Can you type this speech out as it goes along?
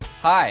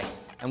Hi,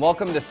 and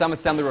welcome to Some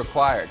Assembly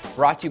Required,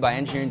 brought to you by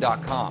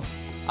engineering.com.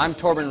 I'm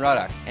Torben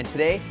Ruddock, and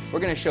today we're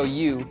going to show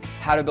you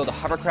how to build a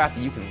hovercraft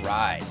that you can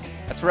ride.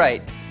 That's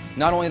right.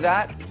 Not only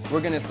that,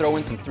 we're going to throw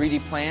in some 3D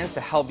plans to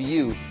help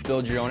you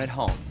build your own at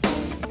home.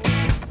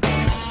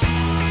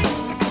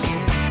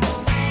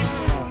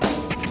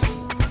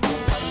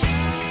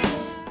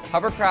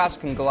 Hovercrafts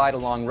can glide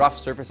along rough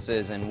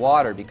surfaces and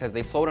water because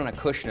they float on a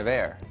cushion of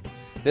air.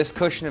 This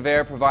cushion of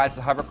air provides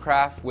the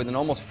hovercraft with an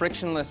almost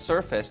frictionless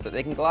surface that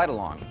they can glide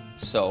along.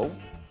 So,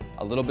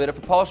 a little bit of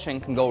propulsion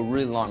can go a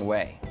really long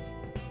way.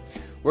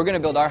 We're going to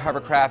build our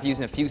hovercraft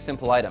using a few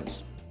simple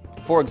items.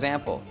 For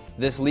example,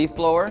 this leaf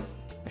blower,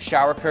 a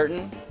shower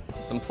curtain,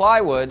 some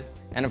plywood,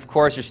 and of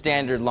course your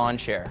standard lawn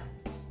chair.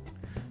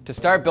 To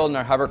start building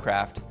our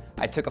hovercraft,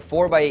 I took a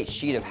 4x8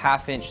 sheet of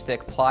 1/2 inch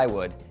thick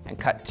plywood and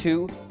cut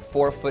two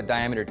 4-foot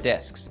diameter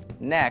discs.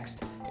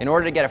 Next, in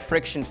order to get a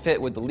friction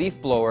fit with the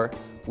leaf blower,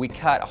 we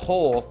cut a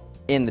hole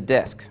in the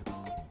disc.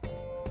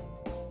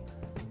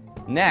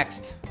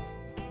 Next,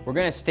 we're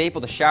going to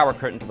staple the shower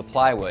curtain to the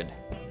plywood.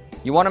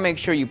 You want to make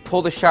sure you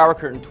pull the shower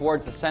curtain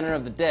towards the center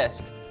of the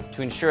disc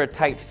to ensure a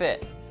tight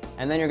fit,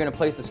 and then you're going to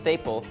place the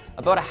staple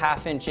about a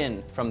 1/2 inch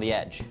in from the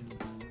edge.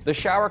 The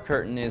shower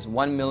curtain is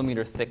 1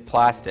 millimeter thick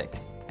plastic,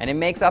 and it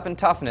makes up in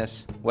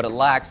toughness what it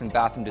lacks in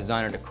bathroom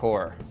designer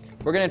decor.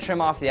 We're going to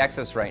trim off the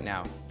excess right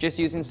now, just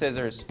using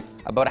scissors,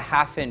 about a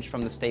 1/2 inch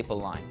from the staple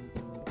line.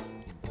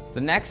 The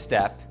next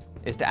step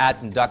is to add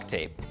some duct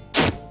tape.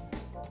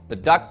 The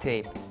duct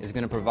tape is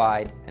going to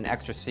provide an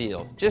extra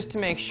seal, just to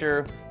make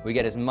sure we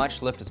get as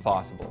much lift as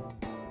possible.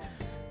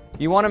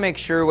 You want to make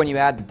sure when you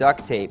add the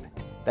duct tape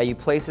that you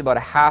place it about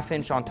a 1/2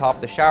 inch on top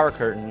of the shower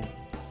curtain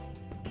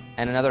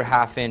and another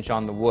 1/2 inch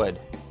on the wood,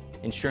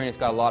 ensuring it's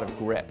got a lot of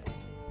grip.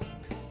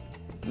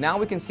 Now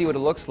we can see what it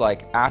looks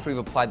like after we've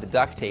applied the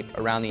duct tape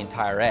around the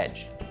entire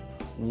edge.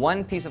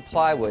 One piece of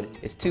plywood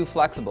is too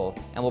flexible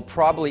and will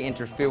probably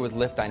interfere with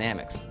lift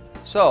dynamics.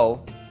 So,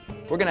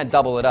 we're going to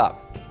double it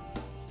up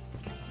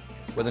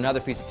with another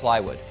piece of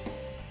plywood.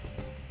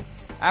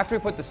 After we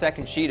put the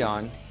second sheet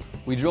on,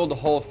 we drilled a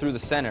hole through the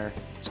center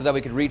so that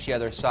we could reach the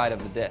other side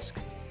of the disc.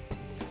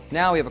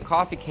 Now we have a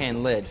coffee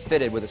can lid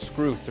fitted with a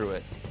screw through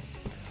it.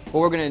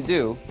 What we're going to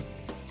do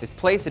is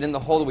place it in the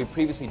hole that we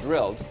previously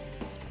drilled,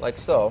 like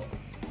so,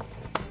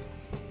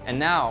 and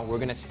now we're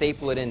going to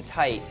staple it in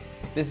tight.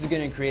 This is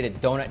going to create a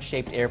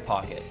donut-shaped air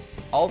pocket.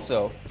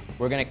 Also,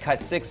 we're going to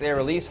cut 6 air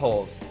release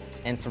holes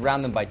and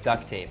surround them by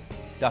duct tape.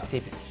 Duct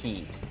tape is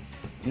key.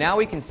 Now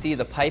we can see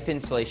the pipe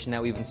insulation that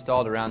we've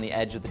installed around the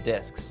edge of the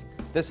discs.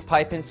 This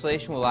pipe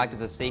insulation will act as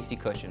a safety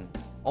cushion,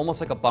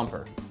 almost like a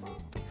bumper.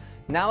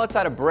 Now let's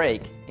add a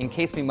brake in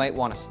case we might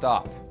want to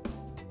stop.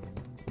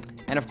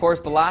 And of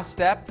course, the last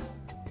step,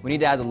 we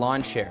need to add the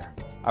lawn chair.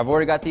 I've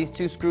already got these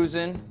 2 screws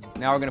in.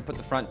 Now we're going to put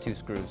the front 2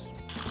 screws.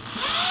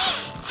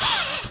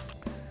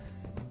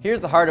 Here's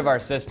the heart of our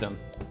system,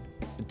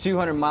 the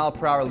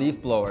 200-mile-per-hour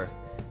leaf blower.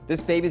 This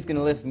baby's going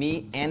to lift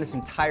me and this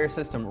entire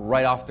system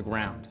right off the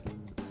ground.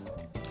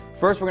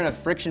 First, we're going to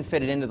friction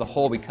fit it into the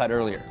hole we cut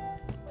earlier.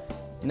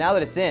 Now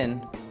that it's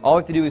in, all we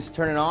have to do is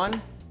turn it on,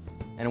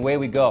 and away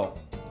we go.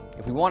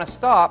 If we want to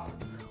stop,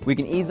 we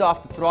can ease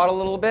off the throttle a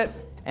little bit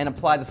and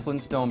apply the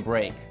Flintstone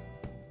brake.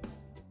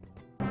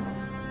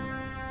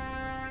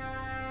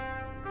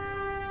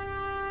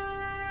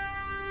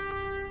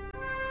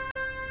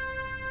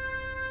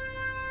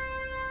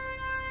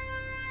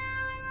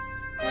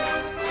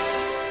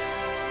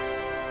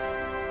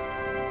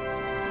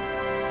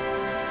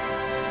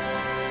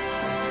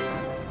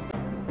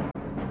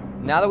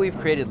 Now that we've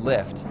created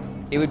lift,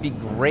 it would be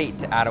great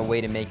to add a way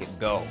to make it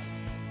go.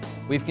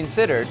 We've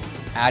considered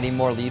adding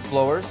more leaf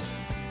blowers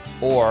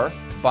or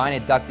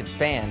buying a ducted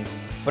fan,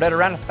 but at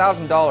around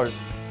 $1,000,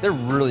 they're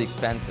really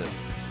expensive.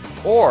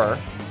 Or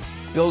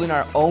building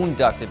our own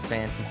ducted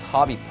fan from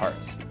hobby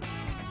parts.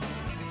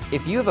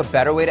 If you have a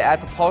better way to add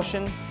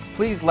propulsion,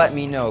 please let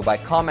me know by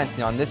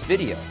commenting on this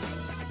video.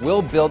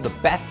 We'll build the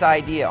best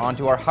idea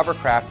onto our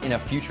hovercraft in a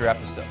future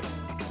episode.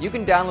 You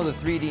can download the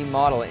 3D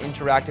model and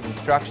interactive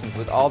instructions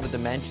with all the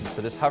dimensions for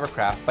this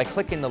hovercraft by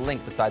clicking the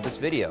link beside this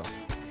video.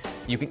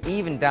 You can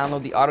even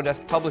download the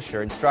Autodesk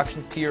Publisher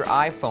instructions to your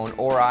iPhone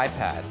or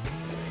iPad.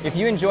 If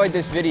you enjoyed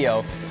this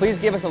video, please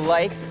give us a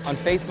like on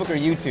Facebook or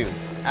YouTube.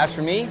 As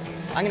for me,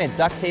 I'm going to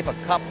duct tape a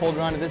cup holder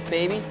onto this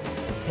baby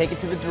and take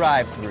it to the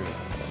drive-thru.